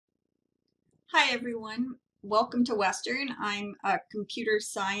Hi, everyone. Welcome to Western. I'm a computer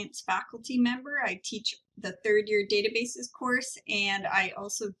science faculty member. I teach the third year databases course, and I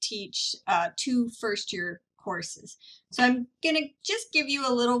also teach two first year courses. So I'm going to just give you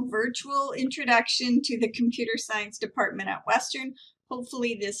a little virtual introduction to the computer science department at Western.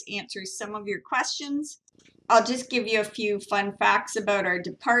 Hopefully this answers some of your questions. I'll just give you a few fun facts about our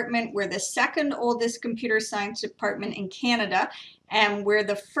department. We're the second oldest computer science department in Canada, and we're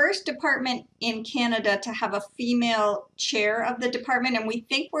the first department in Canada to have a female chair of the department, and we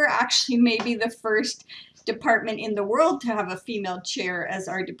think we're actually maybe the first department in the world to have a female chair as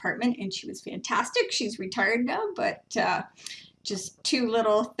our department, and she was fantastic. She's retired now, but just two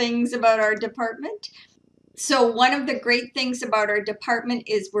little things about our department. So one of the great things about our department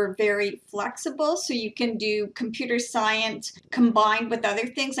is we're very flexible. So you can do computer science combined with other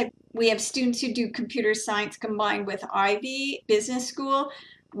things. Like we have students who do computer science combined with Ivy Business School.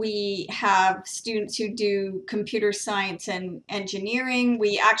 We have students who do computer science and engineering.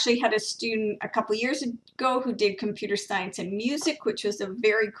 We actually had a student a couple years ago who did computer science and music, which was a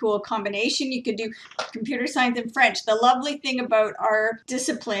very cool combination. You could do computer science and French. The lovely thing about our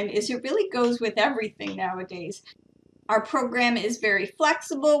discipline is it really goes with everything nowadays. Our program is very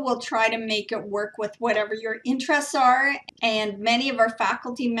flexible. We'll try to make it work with whatever your interests are. And many of our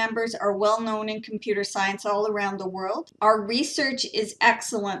faculty members are well known in computer science all around the world. Our research is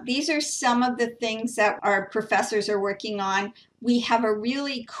excellent. These are some of the things that our professors are working on. We have a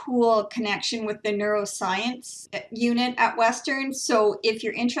really cool connection with the neuroscience unit at Western. So if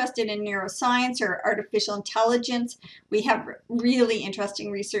you're interested in neuroscience or artificial intelligence, we have really interesting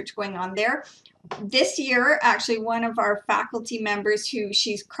research going on there. This year, actually, one of our faculty members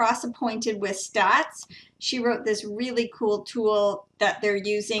she's cross-appointed with STATS, she wrote this really cool tool that they're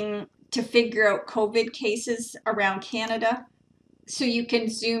using to figure out COVID cases around Canada. So you can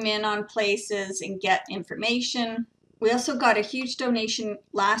zoom in on places and get information. We also got a huge donation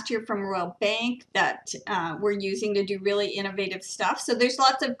last year from Royal Bank that we're using to do really innovative stuff. So there's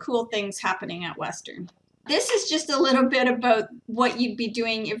lots of cool things happening at Western. This is just a little bit about what you'd be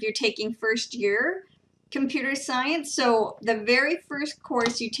doing if you're taking first year computer science. So the very first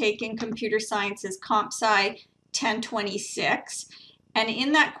course you take in computer science is CompSci 1026. And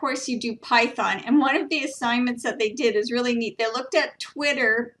in that course, you do Python. And one of the assignments that they did is really neat. They looked at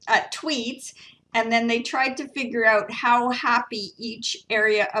tweets, and then they tried to figure out how happy each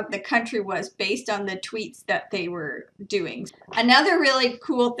area of the country was based on the tweets that they were doing. Another really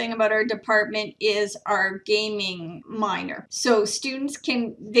cool thing about our department is our gaming minor. So students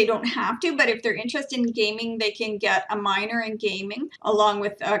they don't have to, but if they're interested in gaming, they can get a minor in gaming along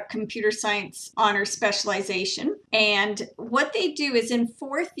with a computer science honor specialization. And what they do is in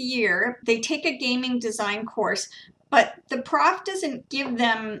fourth year, they take a gaming design course, but the prof doesn't give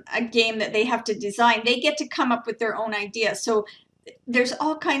them a game that they have to design. They get to come up with their own ideas. So there's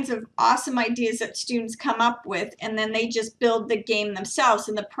all kinds of awesome ideas that students come up with, and then they just build the game themselves,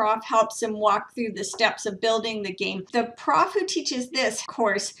 and the prof helps them walk through the steps of building the game. The prof who teaches this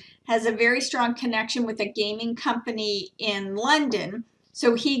course has a very strong connection with a gaming company in London.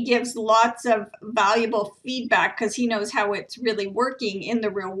 So he gives lots of valuable feedback because he knows how it's really working in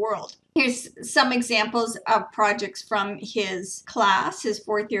the real world. Here's some examples of projects from his class, his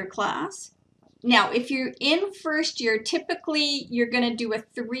fourth year class. Now, if you're in first year, typically you're going to do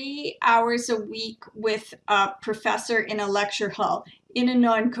 3 hours a week with a professor in a lecture hall. In a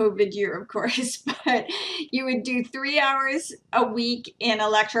non-COVID year, of course, but you would do 3 hours a week in a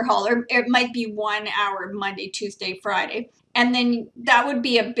lecture hall, or it might be 1 hour Monday, Tuesday, Friday. And then that would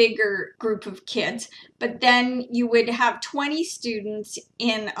be a bigger group of kids. But then you would have 20 students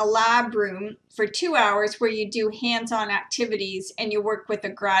in a lab room for 2 hours where you do hands-on activities and you work with a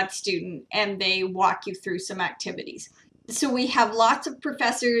grad student and they walk you through some activities. So we have lots of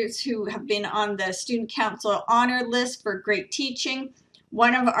professors who have been on the Student Council honor list for great teaching.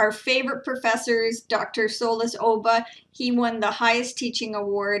 One of our favorite professors, Dr. Solis Oba, he won the highest teaching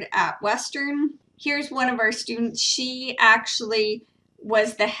award at Western. Here's one of our students. She actually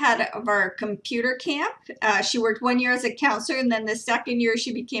was the head of our computer camp. She worked 1 year as a counselor, and then the second year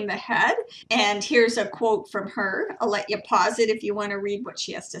she became the head. And here's a quote from her. I'll let you pause it if you want to read what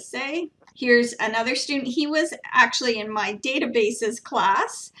she has to say. Here's another student. He was actually in my databases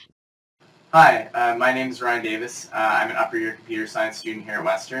class. Hi, my name is Ryan Davis. I'm an upper year computer science student here at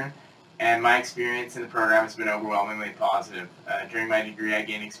Western, and my experience in the program has been overwhelmingly positive. During my degree, I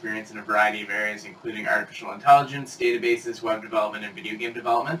gained experience in a variety of areas, including artificial intelligence, databases, web development, and video game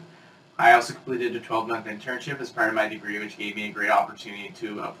development. I also completed a 12-month internship as part of my degree, which gave me a great opportunity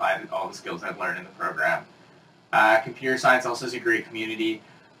to apply all the skills I've learned in the program. Computer science also has a great community.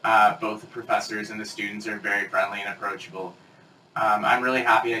 Both the professors and the students are very friendly and approachable. I'm really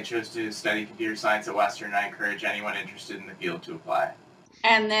happy I chose to study computer science at Western, and I encourage anyone interested in the field to apply.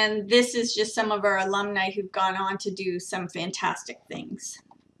 And then this is just some of our alumni who've gone on to do some fantastic things.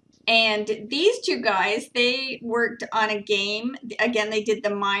 And these two guys, they worked on a game. Again, they did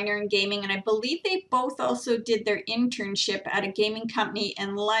the minor in gaming, and I believe they both also did their internship at a gaming company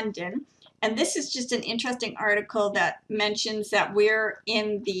in London. And this is just an interesting article that mentions that we're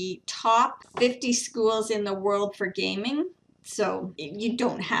in the top 50 schools in the world for gaming. So you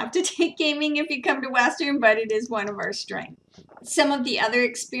don't have to take gaming if you come to Western, but it is one of our strengths. Some of the other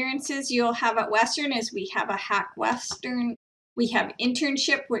experiences you'll have at Western is we have a Hack Western. We have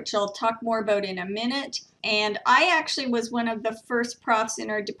internship, which I'll talk more about in a minute. And I actually was one of the first profs in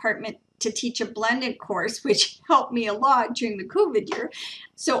our department to teach a blended course, which helped me a lot during the COVID year.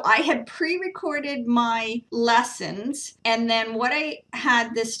 So I had pre-recorded my lessons, and then what I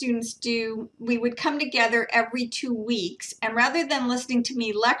had the students do, we would come together every 2 weeks, and rather than listening to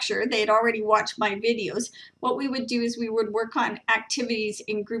me lecture, they had already watched my videos. What we would do is we would work on activities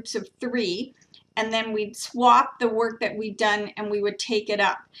in groups of 3, and then we'd swap the work that we'd done and we would take it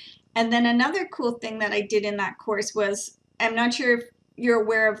up. And then another cool thing that I did in that course was, I'm not sure if you're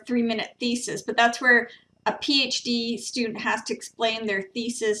aware of 3-minute thesis, but that's where a PhD student has to explain their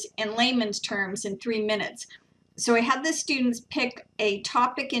thesis in layman's terms in 3 minutes. So I had the students pick a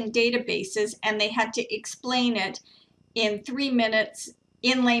topic in databases, and they had to explain it in 3 minutes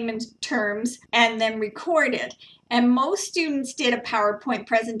in layman's terms and then record it. And most students did a PowerPoint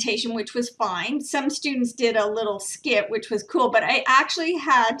presentation, which was fine. Some students did a little skit, which was cool. But I actually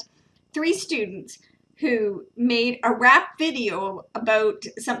had 3 students who made a rap video about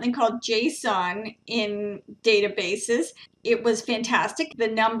something called JSON in databases. It was fantastic. The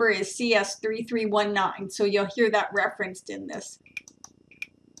number is CS3319, so you'll hear that referenced in this.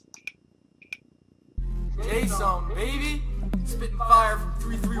 JSON, baby! Spitting fire from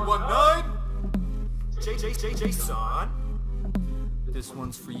 3319! JSON. This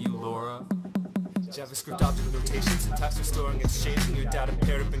one's for you, Laura. JavaScript object notation, syntax for storing and exchanging your data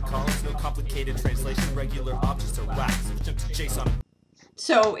paired up in columns, no complicated translation, regular objects are wax. Jump to JSON.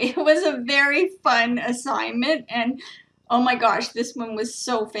 So it was a very fun assignment, and oh my gosh, this one was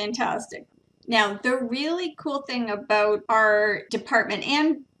so fantastic. Now, the really cool thing about our department,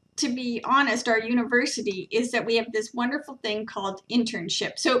 and to be honest, our university, is that we have this wonderful thing called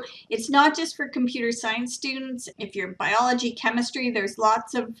internship. So it's not just for computer science students. If you're biology, chemistry, there's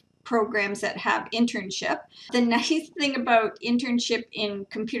lots of programs that have internship. The nice thing about internship in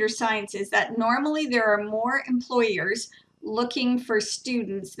computer science is that normally there are more employers looking for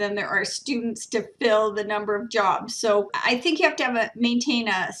students than there are students to fill the number of jobs. So I think you have to maintain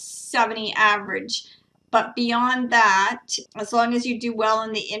a 70 average. But beyond that, as long as you do well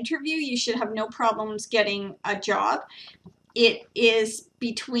in the interview, you should have no problems getting a job. It is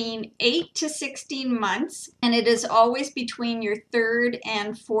between 8 to 16 months, and it is always between your 3rd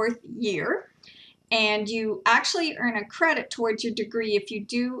and 4th year. And you actually earn a credit towards your degree if you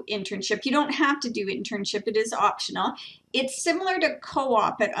do internship. You don't have to do internship, it is optional. It's similar to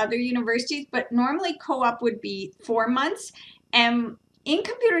co-op at other universities, but normally co-op would be 4 months. And in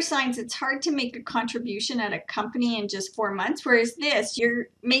computer science, it's hard to make a contribution at a company in just 4 months, whereas this, you're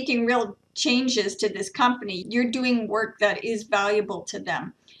making real changes to this company. You're doing work that is valuable to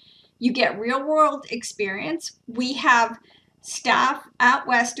them. You get real-world experience. We have staff at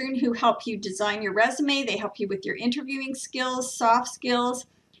Western who help you design your resume. They help you with your interviewing skills, soft skills.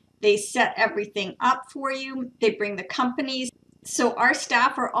 They set everything up for you. They bring the companies. So our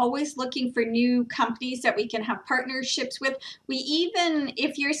staff are always looking for new companies that we can have partnerships with. We even,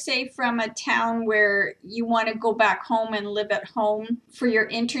 if you're say from a town where you want to go back home and live at home for your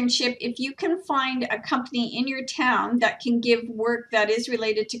internship, if you can find a company in your town that can give work that is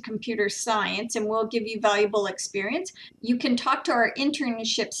related to computer science and will give you valuable experience, you can talk to our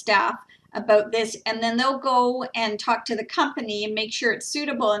internship staff about this, and then they'll go and talk to the company and make sure it's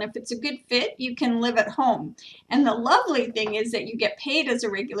suitable, and if it's a good fit, you can live at home. And the lovely thing is that you get paid as a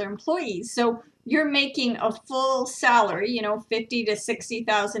regular employee, so you're making a full salary, you know, 50 to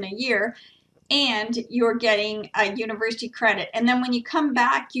 60,000 a year, and you're getting a university credit. And then when you come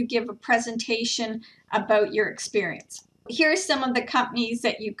back, you give a presentation about your experience. Here are some of the companies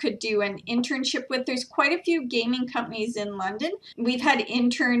that you could do an internship with. There's quite a few gaming companies in London. We've had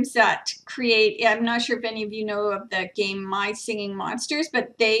interns that create, I'm not sure if any of you know of the game My Singing Monsters,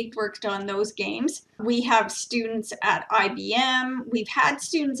 but they worked on those games. We have students at IBM. We've had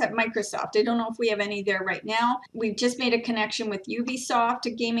students at Microsoft. I don't know if we have any there right now. We've just made a connection with Ubisoft,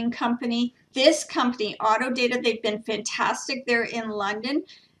 a gaming company. This company, Autodata, they've been fantastic. They're in London.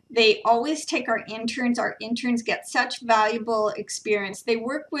 They always take our interns. Our interns get such valuable experience. They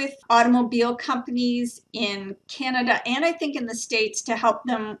work with automobile companies in Canada and I think in the States to help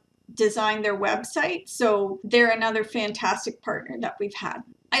them design their website. So they're another fantastic partner that we've had.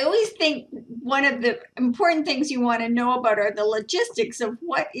 I always think one of the important things you want to know about are the logistics of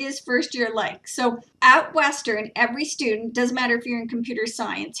what is first year like. So at Western, every student, doesn't matter if you're in computer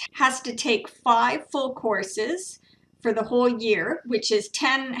science, has to take 5 full courses for the whole year, which is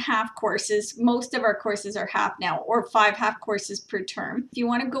 10 half courses. Most of our courses are half now, or 5 half courses per term. If you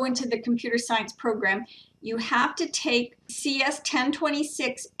want to go into the computer science program, you have to take CS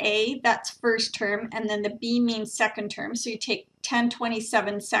 1026A, that's first term, and then the B means second term. So you take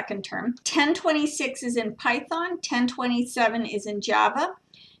 1027 second term. 1026 is in Python, 1027 is in Java.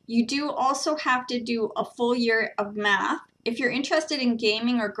 You do also have to do a full year of math. If you're interested in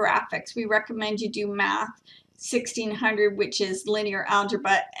gaming or graphics, we recommend you do math 1600, which is linear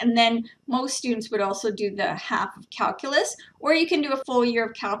algebra, and then most students would also do the half of calculus, or you can do a full year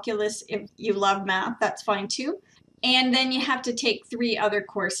of calculus if you love math, that's fine too. And then you have to take 3 other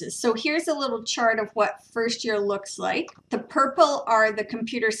courses. So here's a little chart of what first year looks like. The purple are the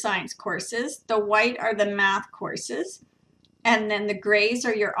computer science courses, the white are the math courses, and then the grays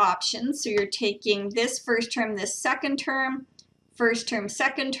are your options. So you're taking this first term, this second term, first term,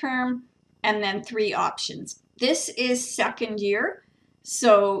 second term, and then 3 options. This is second year,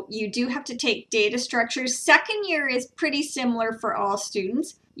 so you do have to take data structures. Second year is pretty similar for all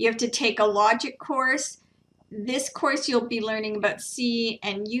students. You have to take a logic course. This course you'll be learning about C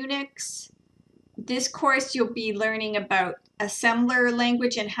and Unix. This course you'll be learning about assembler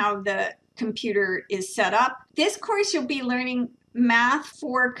language and how the computer is set up. This course you'll be learning math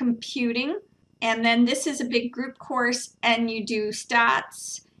for computing, and then this is a big group course, and you do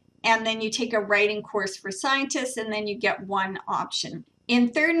stats, and then you take a writing course for scientists, and then you get 1 option. In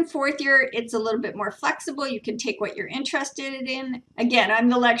 3rd and 4th year, it's a little bit more flexible. You can take what you're interested in. Again, I'm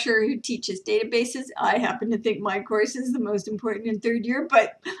the lecturer who teaches databases. I happen to think my course is the most important in 3rd year,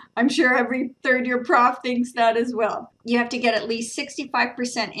 but I'm sure every 3rd year prof thinks that as well. You have to get at least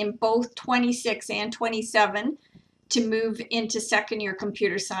 65% in both 26 and 27 to move into 2nd year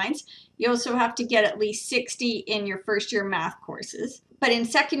computer science. You also have to get at least 60 in your 1st year math courses. But in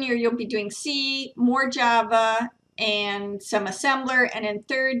 2nd year, you'll be doing C, more Java, and some assembler. And in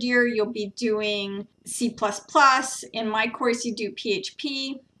 3rd year, you'll be doing C++. In my course, you do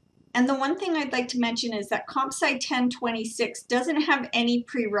PHP. And the one thing I'd like to mention is that CompSci 1026 doesn't have any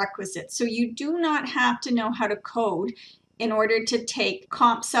prerequisites. So you do not have to know how to code in order to take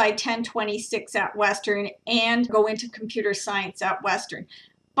CompSci 1026 at Western and go into computer science at Western.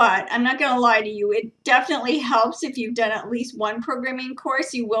 But I'm not going to lie to you, it definitely helps if you've done at least 1 programming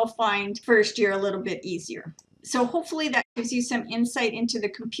course. You will find first year a little bit easier. So hopefully that gives you some insight into the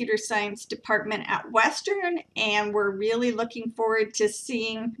computer science department at Western, and we're really looking forward to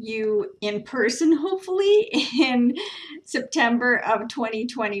seeing you in person, hopefully, in September of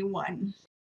 2021.